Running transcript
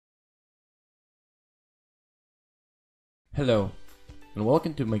Hello and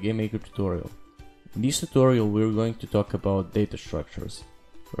welcome to my GameMaker tutorial. In this tutorial we're going to talk about data structures.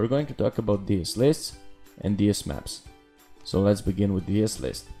 We're going to talk about DS lists and DS maps. So let's begin with DS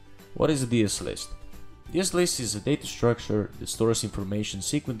list. What is a DS list? DS list is a data structure that stores information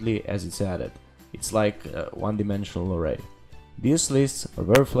sequentially as it's added. It's like a one-dimensional array. DS lists are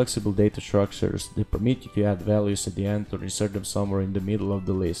very flexible data structures that permit you to add values at the end or insert them somewhere in the middle of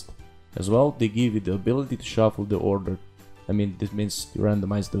the list. As well, they give you the ability to shuffle the order. This means to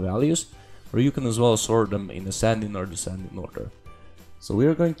randomize the values, or you can as well sort them in ascending or descending order. So we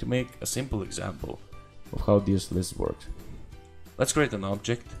are going to make a simple example of how this list works. Let's create an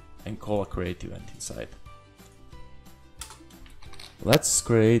object and call a create event inside. Let's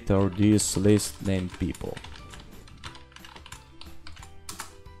create our DS list named people.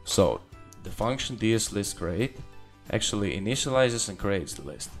 So the function DS list create actually initializes and creates the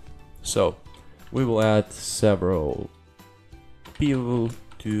list. So we will add several people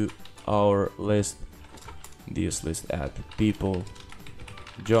to our list. DS list add people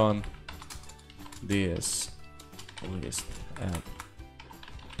John, DS list add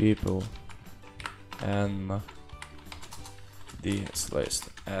people, and DS list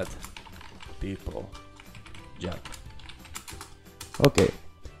add people John. Okay,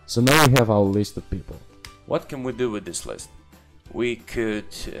 so now we have our list of people. What can we do with this list? We could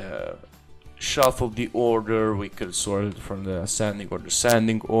shuffle the order, we could sort it from the ascending or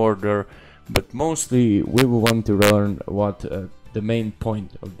descending order, but mostly we will want to learn what the main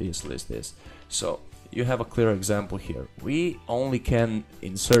point of this list is. So you have a clear example here. We only can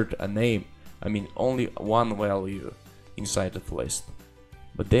insert a name, only one value inside of the list.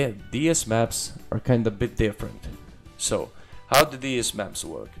 But the DS maps are kind of a bit different. So how do DS maps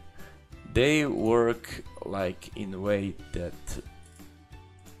work? They work like in a way that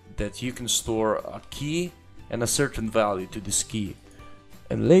you can store a key and a certain value to this key,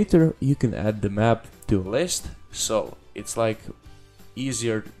 and later you can add the map to a list, so it's like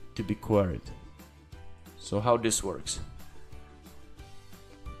easier to be queried. So how this works?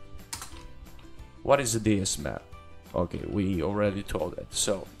 What is a DS map? Okay, we already told it.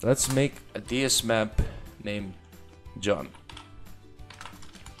 So let's make a DS map named John.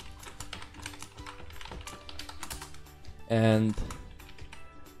 And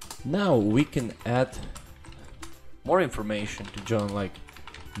now we can add more information to John, like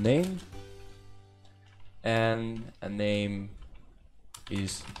name, and a name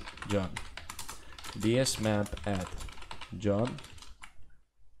is John. DS map add John,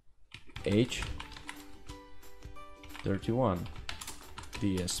 age 31.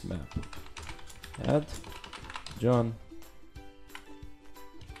 DS map add John,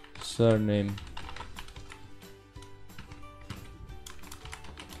 surname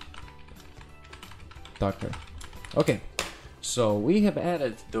Tucker. Okay, so we have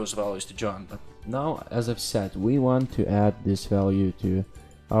added those values to John, but now, as I've said, we want to add this value to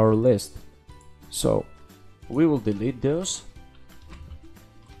our list. So we will delete those,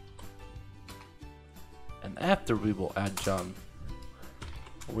 and after we will add John,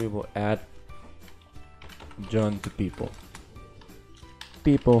 we will add John to people.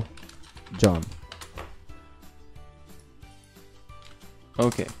 People John.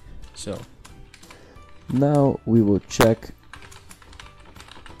 Okay, so now we will check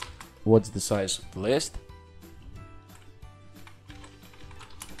what's the size of the list.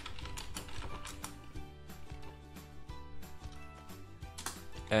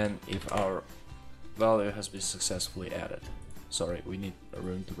 And if our value has been successfully added. Sorry, we need a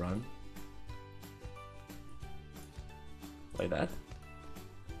room to run. Like that.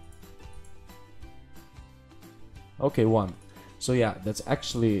 Okay, 1. So yeah, that's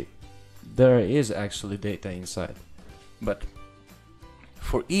actually, there is actually data inside. But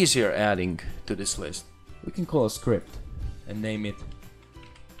for easier adding to this list, we can call a script and name it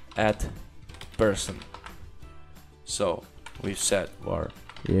add person. So we've set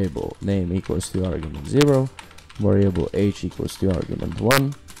variable name equals to argument 0, variable age equals to argument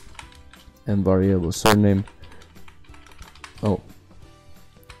 1, and variable surname,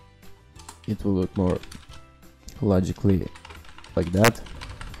 it will look more logically like that.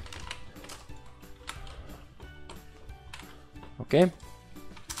 Okay,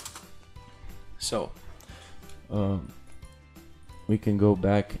 so we can go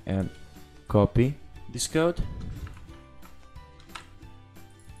back and copy this code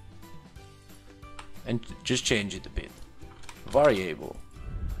and just change it a bit. Variable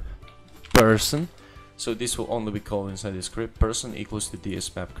person, so this will only be called inside the script. Person equals to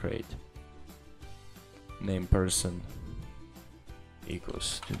DS map create. Name person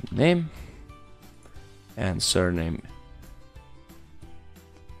equals to name, and surname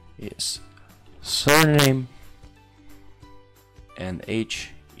is surname and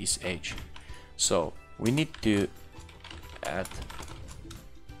age is age. So we need to add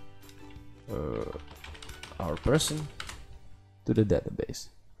our person to the database.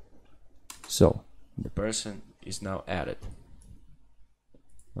 So the person is now added.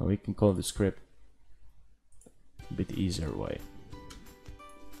 Now we can call the script a bit easier way.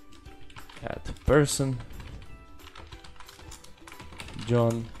 Add person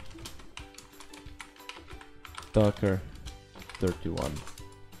John Tucker 31.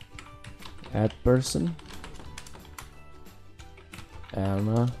 Add person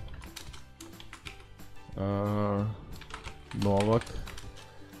Anna Novak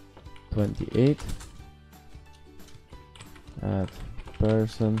 28. Add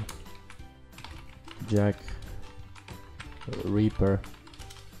person Jack Reaper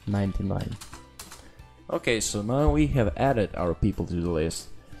 99. Okay, so now we have added our people to the list,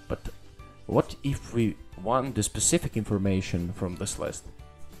 but what if we want the specific information from this list?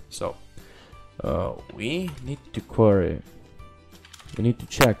 So we need to query, we need to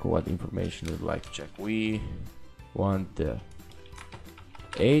check what information we'd like to check. We want the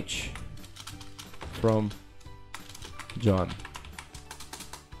age from John.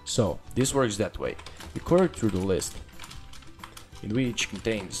 So this works that way. We query through the list, in which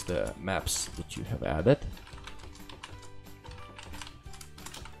contains the maps that you have added,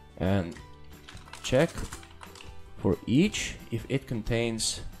 and check for each if it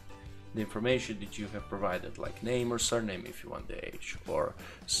contains the information that you have provided, like name or surname if you want the age, or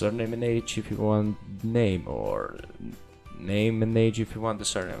surname and age if you want name, or name and age if you want the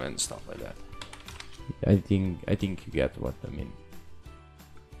surname, and stuff like that. I think you get what I mean.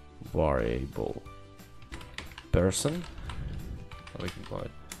 Variable person, we can call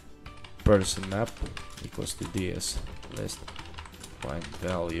it person map equals to ds list find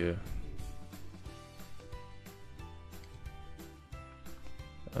value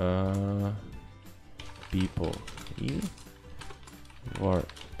people e var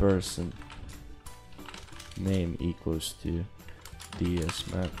person name equals to ds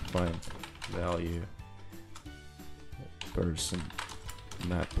map find value person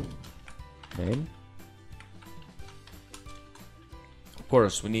map name. Of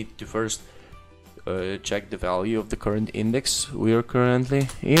course, we need to first check the value of the current index we are currently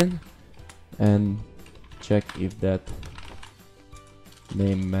in and check if that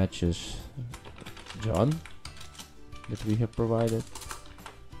name matches John that we have provided.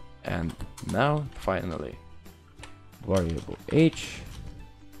 And now finally variable age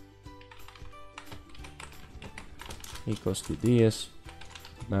equals to ds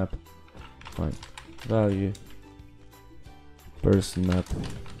map find value person map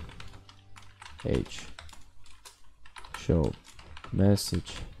age show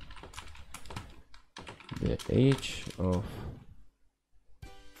message the age of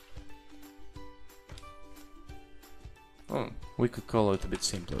we could call it a bit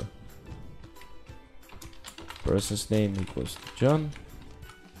simpler. Person's name equals to John.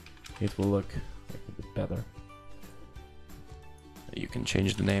 It will look like a bit better. You can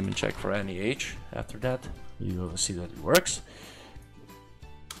change the name and check for any age after that. You will see that it works.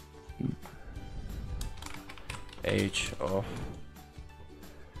 Age of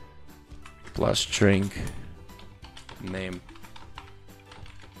plus string name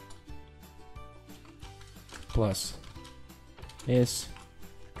plus is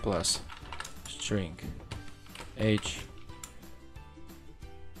plus string age,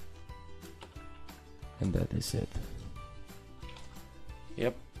 and that is it.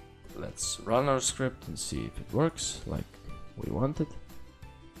 Yep, let's run our script and see if it works like we wanted.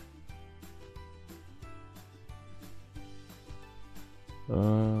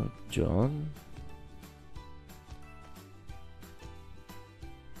 John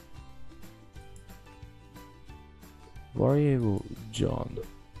variable John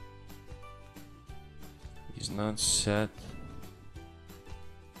is not set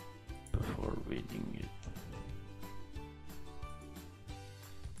before reading it.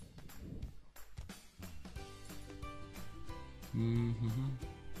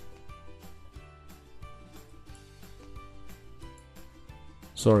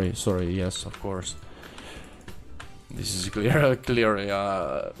 Sorry, yes, of course. This is clearly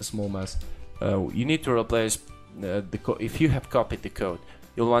a small mess. You need to replace the code. If you have copied the code,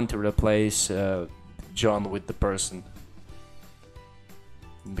 you'll want to replace John with the person.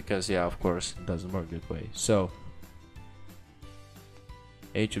 Because, yeah, of course, it doesn't work that way. So,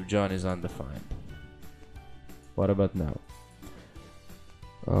 age of John is undefined. What about now?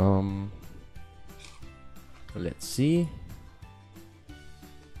 Let's see.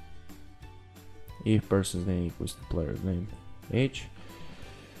 if person's name equals to player's name. Age.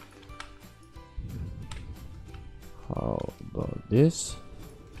 How about this?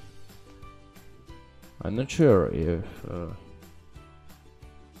 I'm not sure if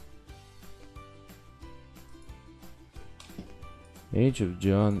age of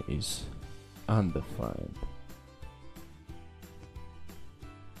John is undefined.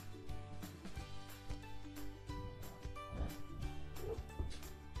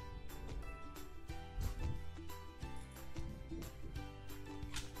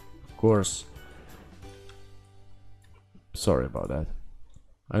 Of course, sorry about that.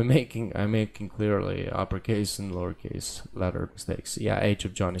 I'm making clearly uppercase and lowercase letter mistakes. Yeah, age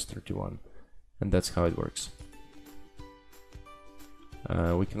of John is 31, and that's how it works.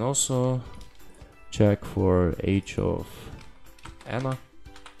 We can also check for age of Anna.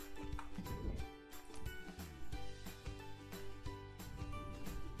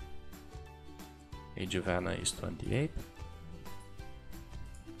 Age of Anna is 28.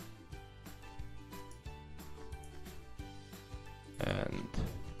 And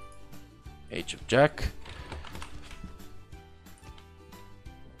age of Jack.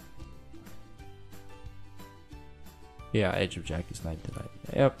 Yeah, age of Jack is 99.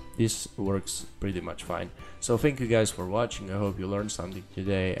 Yep, this works pretty much fine. So thank you guys for watching. I hope you learned something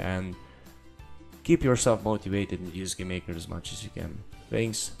today, and keep yourself motivated and use GameMaker as much as you can.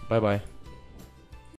 Thanks, bye bye.